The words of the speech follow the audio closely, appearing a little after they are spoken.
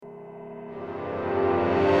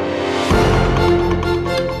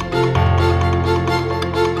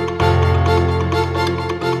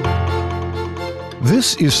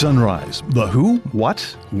This is Sunrise, the who, what,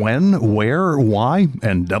 when, where, why,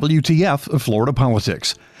 and WTF of Florida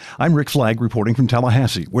politics. I'm Rick Flagg reporting from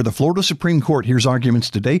Tallahassee, where the Florida Supreme Court hears arguments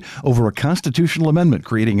today over a constitutional amendment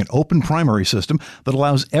creating an open primary system that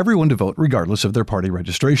allows everyone to vote regardless of their party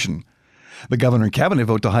registration. The governor and cabinet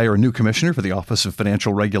vote to hire a new commissioner for the Office of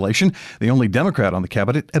Financial Regulation. The only Democrat on the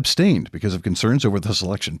cabinet abstained because of concerns over the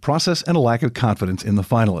selection process and a lack of confidence in the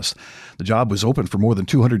finalists. The job was open for more than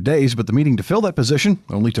 200 days, but the meeting to fill that position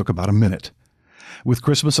only took about a minute. With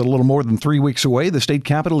Christmas a little more than 3 weeks away, the state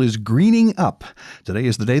capitol is greening up. Today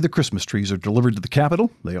is the day the Christmas trees are delivered to the capitol.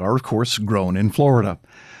 They are, of course, grown in Florida.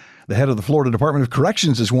 The head of the Florida Department of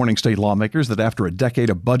Corrections is warning state lawmakers that after a decade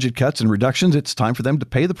of budget cuts and reductions, it's time for them to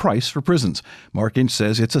pay the price for prisons. Mark Inch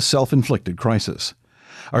says it's a self-inflicted crisis.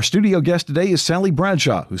 Our studio guest today is Sallie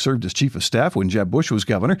Bradshaw, who served as chief of staff when Jeb Bush was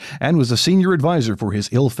governor and was a senior advisor for his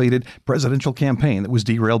ill-fated presidential campaign that was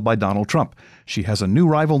derailed by Donald Trump. She has a new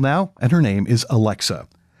rival now, and her name is Alexa.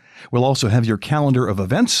 We'll also have your calendar of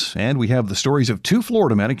events, and we have the stories of 2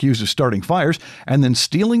 Florida men accused of starting fires and then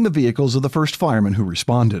stealing the vehicles of the first firemen who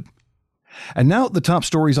responded. And now the top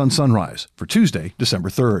stories on Sunrise for Tuesday, December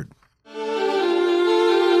 3rd.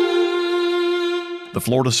 The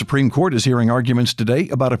Florida Supreme Court is hearing arguments today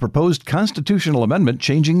about a proposed constitutional amendment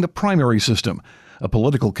changing the primary system. A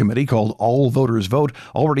political committee called All Voters Vote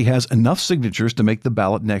already has enough signatures to make the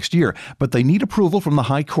ballot next year, but they need approval from the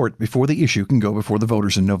High Court before the issue can go before the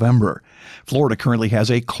voters in November. Florida currently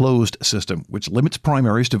has a closed system, which limits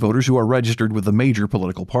primaries to voters who are registered with the major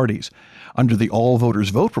political parties. Under the All Voters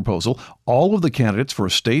Vote proposal, all of the candidates for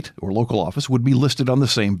a state or local office would be listed on the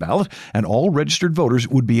same ballot, and all registered voters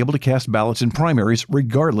would be able to cast ballots in primaries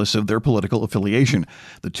regardless of their political affiliation.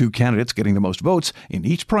 The 2 candidates getting the most votes in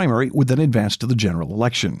each primary would then advance to the general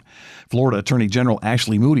election. Florida Attorney General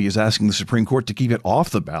Ashley Moody is asking the Supreme Court to keep it off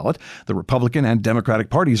the ballot. The Republican and Democratic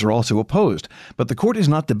parties are also opposed, but the court is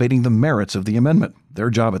not debating the merits of the amendment. Their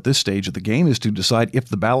job at this stage of the game is to decide if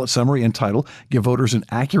the ballot summary and title give voters an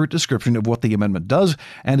accurate description of what the amendment does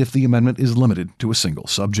and if the amendment is limited to a single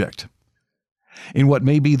subject. In what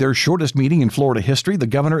may be their shortest meeting in Florida history, the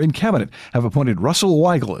governor and cabinet have appointed Russell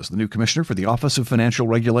Weigel as the new commissioner for the Office of Financial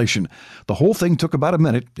Regulation. The whole thing took about a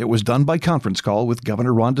minute. It was done by conference call with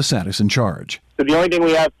Governor Ron DeSantis in charge. So the only thing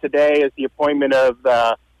we have today is the appointment of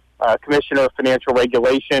the Commissioner of Financial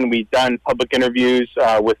Regulation. We've done public interviews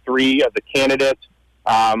with 3 of the candidates.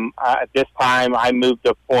 At this time, I move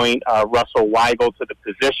to appoint Russell Weigel to the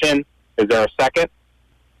position. Is there a second?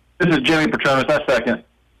 This is Jimmy Petronas. I second.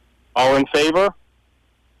 All in favor?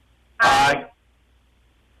 Aye.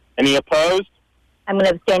 Any opposed? I'm going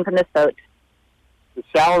to abstain from this vote. The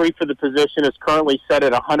salary for the position is currently set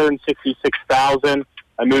at $166,000.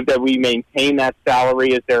 I move that we maintain that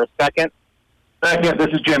salary. Is there a second? Second. This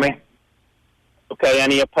is Jimmy. Okay.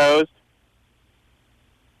 Any opposed?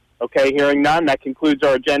 Okay. Hearing none, that concludes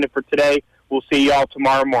our agenda for today. We'll see you all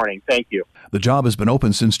tomorrow morning. Thank you. The job has been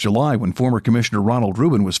open since July when former Commissioner Ronald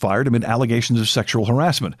Rubin was fired amid allegations of sexual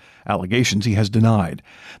harassment, allegations he has denied.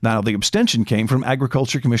 Now, the abstention came from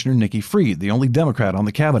Agriculture Commissioner Nikki Fried, the only Democrat on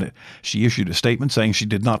the cabinet. She issued a statement saying she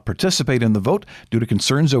did not participate in the vote due to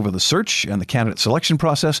concerns over the search and the candidate selection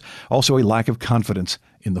process, also a lack of confidence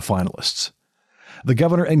in the finalists. The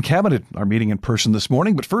governor and cabinet are meeting in person this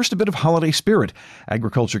morning, but first a bit of holiday spirit.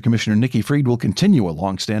 Agriculture Commissioner Nikki Fried will continue a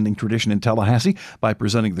long-standing tradition in Tallahassee by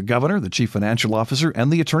presenting the governor, the chief financial officer,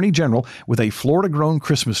 and the attorney general with a Florida-grown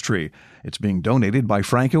Christmas tree. It's being donated by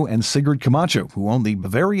Franco and Sigrid Camacho, who own the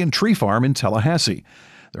Bavarian Tree Farm in Tallahassee.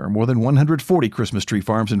 There are more than 140 Christmas tree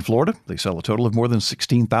farms in Florida. They sell a total of more than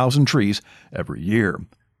 16,000 trees every year.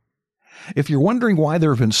 If you're wondering why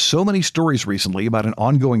there have been so many stories recently about an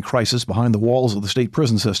ongoing crisis behind the walls of the state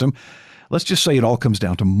prison system, let's just say it all comes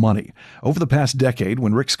down to money. Over the past decade,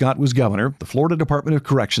 when Rick Scott was governor, the Florida Department of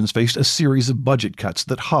Corrections faced a series of budget cuts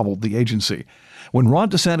that hobbled the agency. When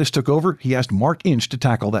Ron DeSantis took over, he asked Mark Inch to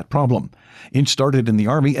tackle that problem. Inch started in the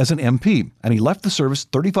Army as an MP, and he left the service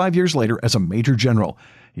 35 years later as a Major General.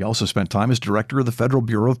 He also spent time as director of the Federal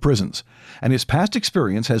Bureau of Prisons, and his past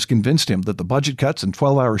experience has convinced him that the budget cuts and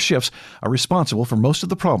 12-hour shifts are responsible for most of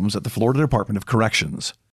the problems at the Florida Department of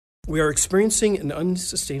Corrections. We are experiencing an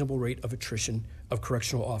unsustainable rate of attrition of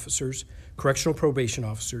correctional officers, correctional probation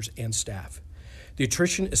officers, and staff. The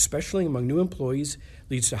attrition, especially among new employees,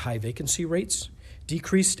 leads to high vacancy rates,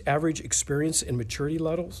 decreased average experience and maturity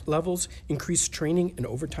levels, increased training and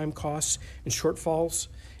overtime costs, and shortfalls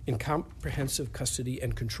in comprehensive custody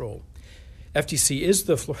and control. FTC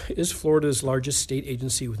is Florida's largest state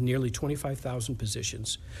agency with nearly 25,000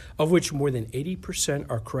 positions, of which more than 80%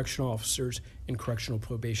 are correctional officers and correctional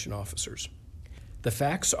probation officers. The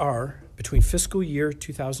facts are, between fiscal year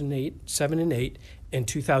 2007 and 8 and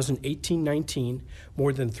 2018-19,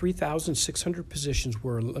 more than 3,600 positions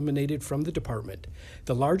were eliminated from the department.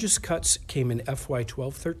 The largest cuts came in FY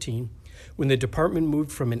 12-13, when the department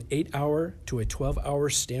moved from an 8-hour to a 12-hour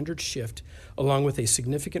standard shift, along with a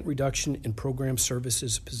significant reduction in program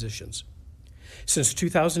services positions. Since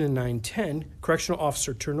 2009-10, correctional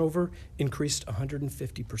officer turnover increased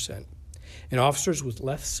 150%. And officers with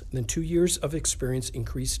less than 2 years of experience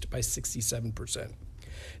increased by 67%.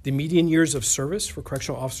 The median years of service for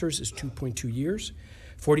correctional officers is 2.2 years.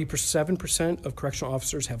 47% of correctional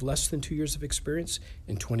officers have less than 2 years of experience,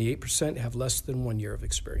 and 28% have less than 1 year of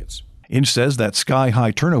experience. Inch says that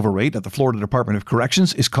sky-high turnover rate at the Florida Department of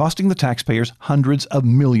Corrections is costing the taxpayers hundreds of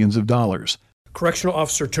millions of dollars. Correctional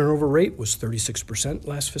officer turnover rate was 36%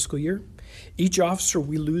 last fiscal year. Each officer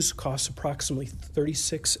we lose costs approximately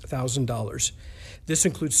 $36,000. This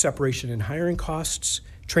includes separation and hiring costs,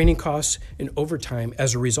 training costs, and overtime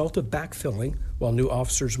as a result of backfilling while new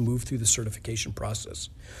officers move through the certification process.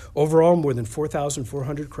 Overall, more than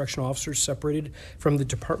 4,400 correctional officers separated from the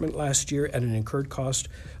department last year at an incurred cost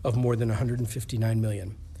of more than $159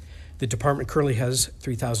 million. The department currently has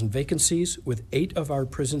 3,000 vacancies, with 8 of our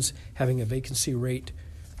prisons having a vacancy rate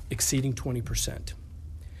exceeding 20%.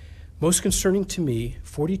 Most concerning to me,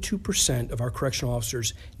 42% of our correctional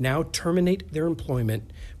officers now terminate their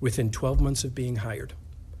employment within 12 months of being hired.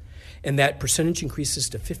 And that percentage increases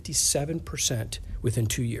to 57% within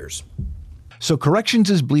 2 years. So corrections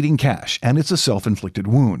is bleeding cash, and it's a self-inflicted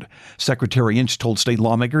wound. Secretary Inch told state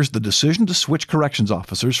lawmakers the decision to switch corrections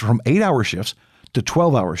officers from 8-hour shifts to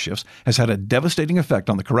 12-hour shifts has had a devastating effect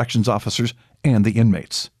on the corrections officers and the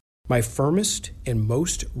inmates. My firmest and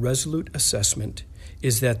most resolute assessment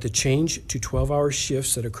is that the change to 12-hour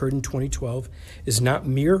shifts that occurred in 2012 is not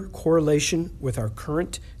mere correlation with our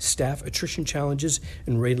current staff attrition challenges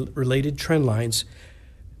and related trend lines,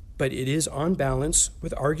 but it is on balance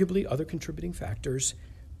with arguably other contributing factors,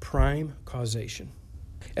 prime causation.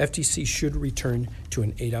 FTC should return to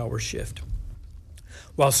an 8-hour shift.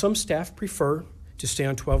 While some staff prefer to stay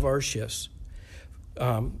on 12-hour shifts,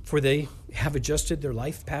 for they have adjusted their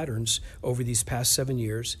life patterns over these past 7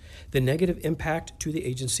 years, the negative impact to the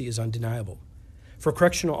agency is undeniable. For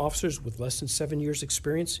correctional officers with less than 7 years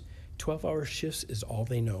experience, 12-hour shifts is all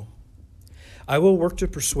they know. I will work to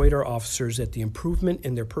persuade our officers that the improvement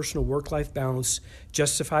in their personal work-life balance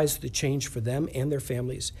justifies the change for them and their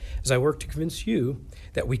families, as I work to convince you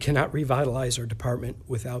that we cannot revitalize our department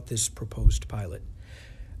without this proposed pilot.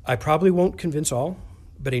 I probably won't convince all,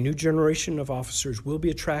 but a new generation of officers will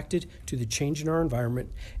be attracted to the change in our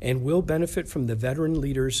environment and will benefit from the veteran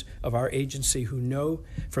leaders of our agency who know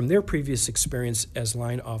from their previous experience as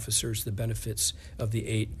line officers the benefits of the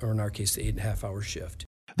 8, or in our case, the 8.5-hour shift.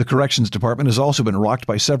 The Corrections Department has also been rocked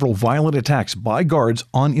by several violent attacks by guards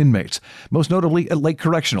on inmates, most notably at Lake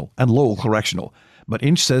Correctional and Lowell Correctional. But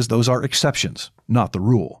Inch says those are exceptions, not the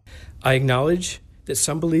rule. I acknowledge that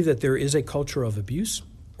some believe that there is a culture of abuse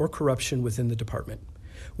or corruption within the department.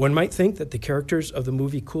 One might think that the characters of the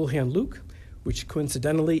movie Cool Hand Luke, which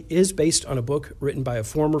coincidentally is based on a book written by a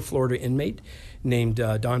former Florida inmate named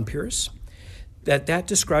Don Pierce, that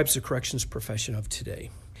describes the corrections profession of today.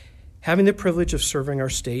 Having the privilege of serving our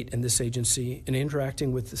state and this agency and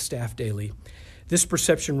interacting with the staff daily, this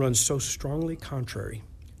perception runs so strongly contrary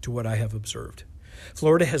to what I have observed.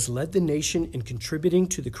 Florida has led the nation in contributing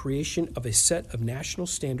to the creation of a set of national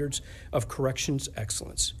standards of corrections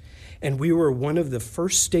excellence. And we were one of the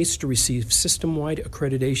first states to receive system-wide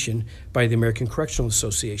accreditation by the American Correctional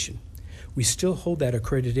Association. We still hold that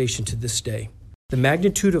accreditation to this day. The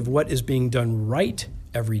magnitude of what is being done right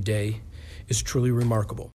every day is truly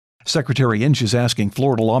remarkable. Secretary Inch is asking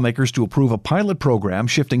Florida lawmakers to approve a pilot program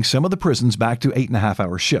shifting some of the prisons back to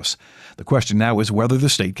 8.5-hour shifts. The question now is whether the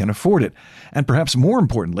state can afford it, and perhaps more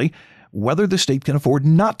importantly, whether the state can afford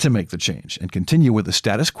not to make the change and continue with the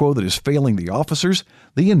status quo that is failing the officers,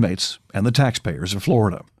 the inmates, and the taxpayers of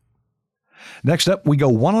Florida. Next up, we go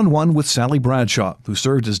one-on-one with Sally Bradshaw, who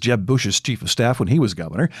served as Jeb Bush's chief of staff when he was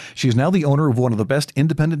governor. She is now the owner of one of the best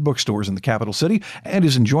independent bookstores in the capital city and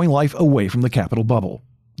is enjoying life away from the Capitol bubble.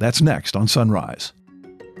 That's next on Sunrise.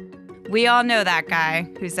 We all know that guy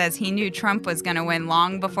who says he knew Trump was going to win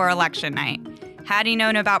long before election night. Had he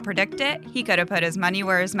known about PredictIt, he could have put his money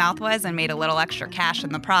where his mouth was and made a little extra cash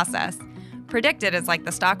in the process. PredictIt is like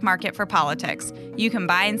the stock market for politics. You can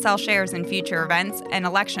buy and sell shares in future events and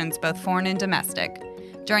elections, both foreign and domestic.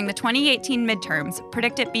 During the 2018 midterms,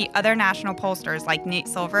 PredictIt beat other national pollsters like Nate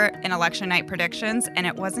Silver in election night predictions, and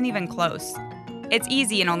it wasn't even close. It's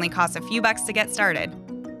easy and only costs a few bucks to get started.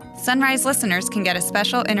 Sunrise listeners can get a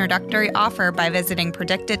special introductory offer by visiting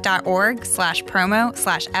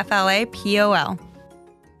predictit.org/promo/FLAPOL.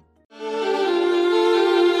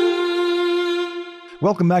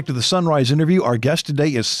 Welcome back to the Sunrise Interview. Our guest today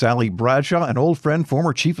is Sally Bradshaw, an old friend,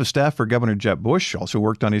 former chief of staff for Governor Jeb Bush, also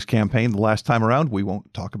worked on his campaign the last time around. We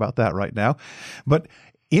won't talk about that right now. But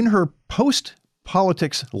in her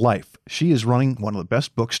post-politics life, she is running one of the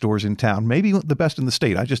best bookstores in town, maybe the best in the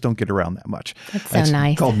state. I just don't get around that much. That's so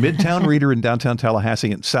nice. It's called Midtown Reader in downtown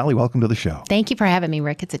Tallahassee. And Sally, welcome to the show. Thank you for having me,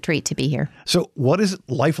 Rick. It's a treat to be here. So what is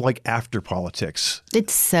life like after politics?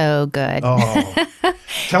 It's so good. Oh,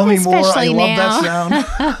 tell me more. I love that sound.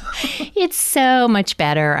 It's so much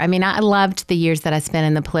better. I mean, I loved the years that I spent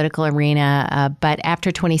in the political arena, but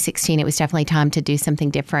after 2016, it was definitely time to do something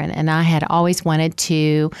different. And I had always wanted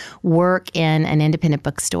to work in an independent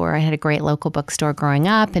bookstore. I had a great local bookstore growing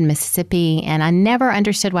up in Mississippi, and I never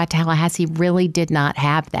understood why Tallahassee really did not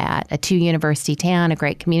have that. A two-university town, a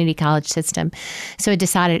great community college system. So I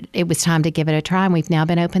decided it was time to give it a try, and we've now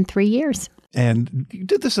been open 3 years. And you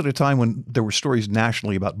did this at a time when there were stories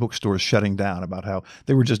nationally about bookstores shutting down, about how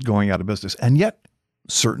they were just going out of business. And yet,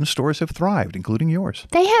 certain stores have thrived, including yours.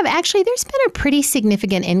 They have. Actually, there's been a pretty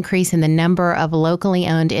significant increase in the number of locally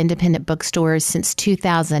owned independent bookstores since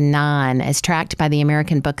 2009, as tracked by the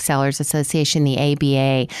American Booksellers Association, the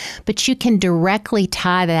ABA. But you can directly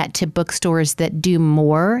tie that to bookstores that do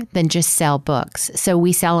more than just sell books. So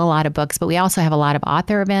we sell a lot of books, but we also have a lot of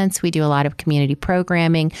author events. We do a lot of community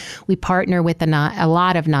programming. We partner with a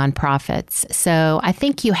lot of nonprofits. So I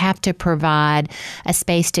think you have to provide a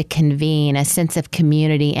space to convene, a sense of community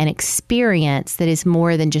and experience that is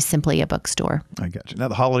more than just simply a bookstore. I got you. Now,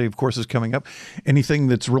 the holiday, of course, is coming up. Anything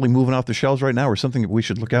that's really moving off the shelves right now or something that we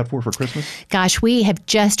should look out for Christmas? Gosh, we have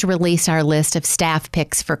just released our list of staff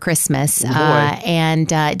picks for Christmas.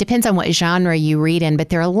 And it depends on what genre you read in, but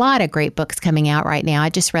there are a lot of great books coming out right now. I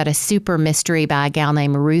just read a super mystery by a gal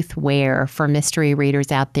named Ruth Ware for mystery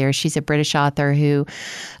readers out there. She's a British author who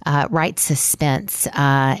writes suspense,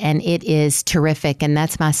 and it is terrific. And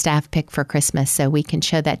that's my staff pick for Christmas. So we can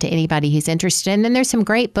show that to anybody who's interested. And then there's some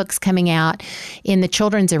great books coming out in the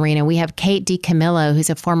children's arena. We have Kate DiCamillo,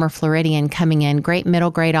 who's a former Floridian, coming in, great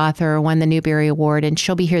middle grade author, won the Newbery Award, and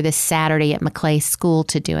she'll be here this Saturday at Maclay School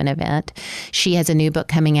to do an event. She has a new book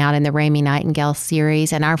coming out in the Raimi Nightingale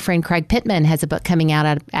series, and our friend Craig Pittman has a book coming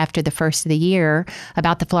out after the first of the year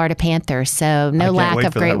about the Florida Panthers. So no lack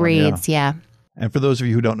of great reads. Yeah. And for those of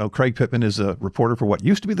you who don't know, Craig Pittman is a reporter for what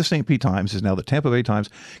used to be the St. Pete Times, is now the Tampa Bay Times,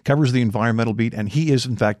 covers the environmental beat, and he is,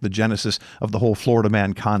 in fact, the genesis of the whole Florida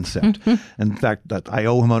Man concept. In fact, that I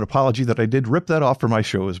owe him an apology that I did rip that off for my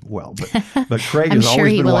show as well. But Craig has always been watching that. I'm sure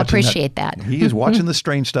he will appreciate that. He is watching the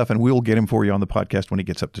strange stuff, and we'll get him for you on the podcast when he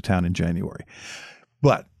gets up to town in January.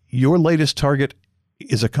 But your latest target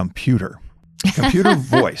is a computer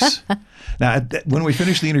voice. Now, when we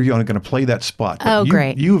finish the interview, I'm going to play that spot. But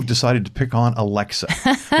great. You have decided to pick on Alexa.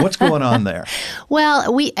 What's going on there?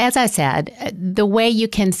 Well, as I said, the way you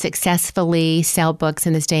can successfully sell books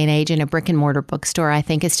in this day and age in a brick and mortar bookstore, I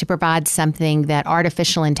think, is to provide something that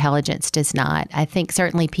artificial intelligence does not. I think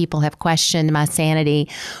certainly people have questioned my sanity,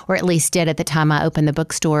 or at least did at the time I opened the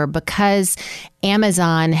bookstore, because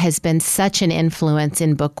Amazon has been such an influence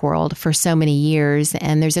in book world for so many years.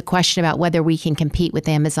 And there's a question about whether we can compete with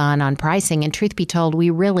Amazon on pricing. And truth be told, we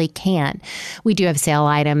really can't. We do have sale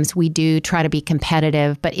items. We do try to be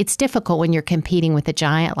competitive, but it's difficult when you're competing with a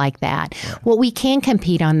giant like that. Right. What we can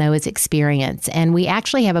compete on, though, is experience. And we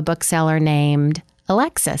actually have a bookseller named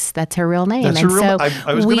Alexis. That's her real name. That's her real,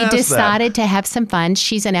 I was we ask decided that. to have some fun.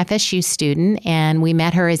 She's an FSU student, and we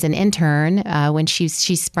met her as an intern when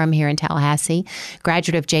she's from here in Tallahassee,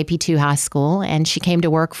 graduate of JP2 High School, and she came to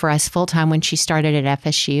work for us full-time when she started at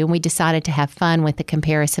FSU, and we decided to have fun with the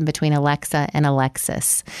comparison between Alexa and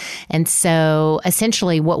Alexis. And so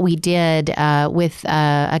essentially what we did with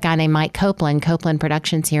a guy named Mike Copeland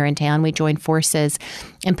Productions here in town, we joined forces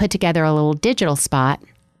and put together a little digital spot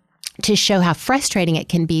to show how frustrating it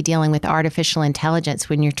can be dealing with artificial intelligence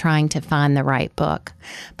when you're trying to find the right book.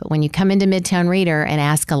 But when you come into Midtown Reader and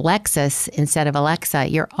ask Alexis instead of Alexa,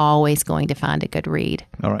 you're always going to find a good read.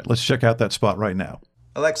 All right, let's check out that spot right now.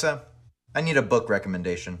 Alexa, I need a book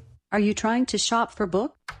recommendation. Are you trying to shop for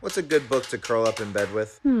book? What's a good book to curl up in bed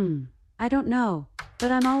with? I don't know,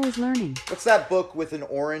 but I'm always learning. What's that book with an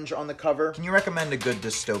orange on the cover? Can you recommend a good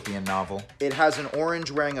dystopian novel? It has an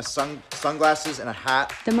orange wearing a sunglasses and a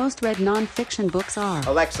hat. The most read non-fiction books are...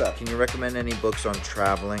 Alexa, can you recommend any books on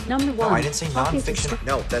traveling? Number No, one. I didn't say non-fiction.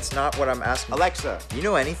 No, that's not what I'm asking. Alexa, you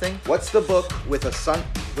know anything? What's the book with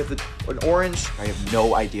an orange? I have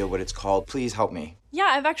no idea what it's called. Please help me. Yeah,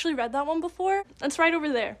 I've actually read that one before. It's right over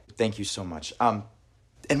there. Thank you so much. And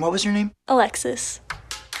what was your name? Alexis.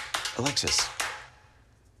 Alexis.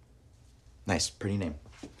 Nice, pretty name.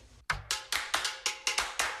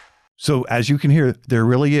 So as you can hear, there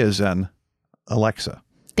really is an Alexa.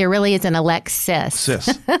 There really is an Alexis.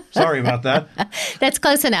 Sorry about that. That's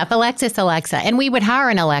close enough. Alexis, Alexa. And we would hire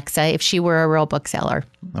an Alexa if she were a real bookseller.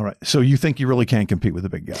 All right. So you think you really can compete with the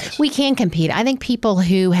big guys? We can compete. I think people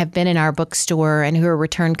who have been in our bookstore and who are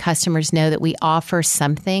return customers know that we offer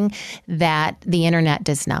something that the internet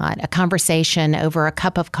does not. A conversation over a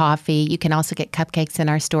cup of coffee. You can also get cupcakes in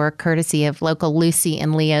our store, courtesy of local Lucy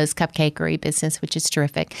and Leo's Cupcakery business, which is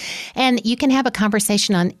terrific. And you can have a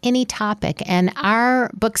conversation on any topic. And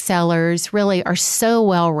our booksellers really are so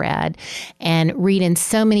well read and read in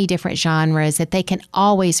so many different genres that they can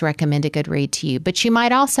always recommend a good read to you. But you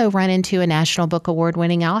might also run into a National Book Award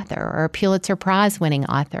winning author or a Pulitzer Prize winning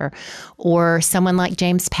author or someone like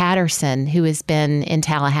James Patterson, who has been in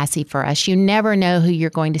Tallahassee for us. You never know who you're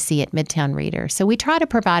going to see at Midtown Reader. So we try to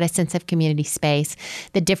provide a sense of community space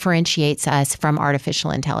that differentiates us from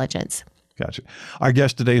artificial intelligence. Gotcha. Our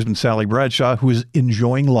guest today has been Sally Bradshaw, who is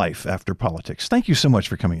enjoying life after politics. Thank you so much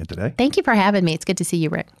for coming in today. Thank you for having me. It's good to see you,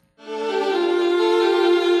 Rick.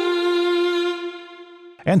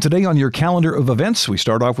 And today on your calendar of events, we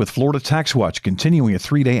start off with Florida Tax Watch, continuing a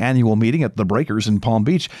 3-day annual meeting at the Breakers in Palm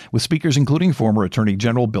Beach with speakers including former Attorney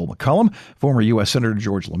General Bill McCollum, former U.S. Senator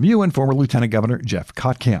George Lemieux, and former Lieutenant Governor Jeff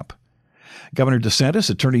Kottkamp. Governor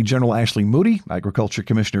DeSantis, Attorney General Ashley Moody, Agriculture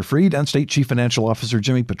Commissioner Freed, and State Chief Financial Officer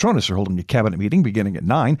Jimmy Patronis are holding a cabinet meeting beginning at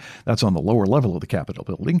 9. That's on the lower level of the Capitol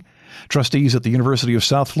building. Trustees at the University of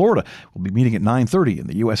South Florida will be meeting at 9:30 in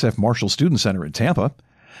the USF Marshall Student Center in Tampa.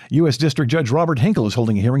 U.S. District Judge Robert Hinkle is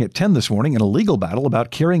holding a hearing at 10 this morning in a legal battle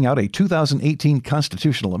about carrying out a 2018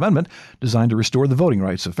 constitutional amendment designed to restore the voting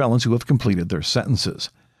rights of felons who have completed their sentences.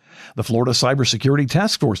 The Florida Cybersecurity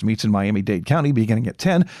Task Force meets in Miami-Dade County beginning at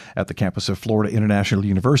 10 at the campus of Florida International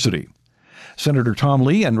University. Senator Tom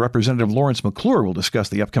Lee and Representative Lawrence McClure will discuss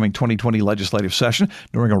the upcoming 2020 legislative session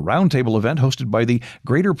during a roundtable event hosted by the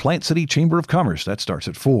Greater Plant City Chamber of Commerce. That starts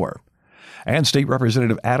at 4. And State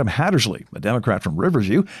Representative Adam Hattersley, a Democrat from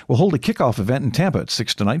Riverview, will hold a kickoff event in Tampa at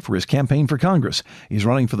 6 tonight for his campaign for Congress. He's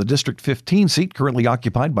running for the District 15 seat currently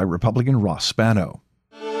occupied by Republican Ross Spano.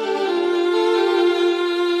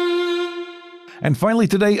 And finally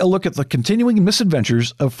today, a look at the continuing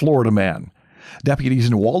misadventures of Florida Man. Deputies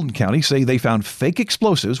in Walden County say they found fake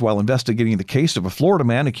explosives while investigating the case of a Florida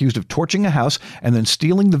man accused of torching a house and then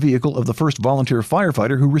stealing the vehicle of the first volunteer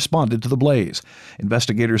firefighter who responded to the blaze.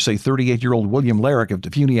 Investigators say 38-year-old William Larrick of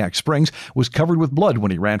Defuniak Springs was covered with blood when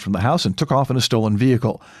he ran from the house and took off in a stolen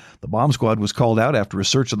vehicle. The bomb squad was called out after a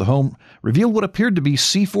search of the home revealed what appeared to be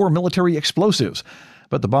C4 military explosives,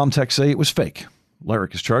 but the bomb techs say it was fake.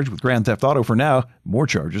 Larrick is charged with grand theft auto for now. More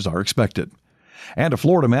charges are expected. And a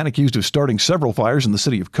Florida man accused of starting several fires in the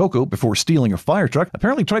city of Cocoa before stealing a fire truck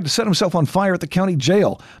apparently tried to set himself on fire at the county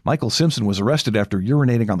jail. Michael Simpson was arrested after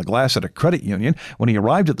urinating on the glass at a credit union. When he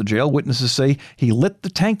arrived at the jail, witnesses say he lit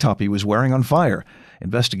the tank top he was wearing on fire.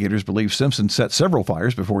 Investigators believe Simpson set several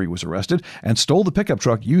fires before he was arrested and stole the pickup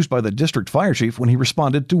truck used by the district fire chief when he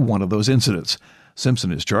responded to one of those incidents.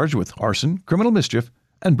 Simpson is charged with arson, criminal mischief,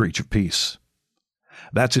 and breach of peace.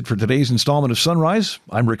 That's it for today's installment of Sunrise.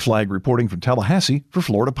 I'm Rick Flagg reporting from Tallahassee for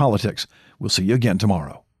Florida Politics. We'll see you again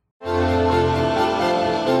tomorrow.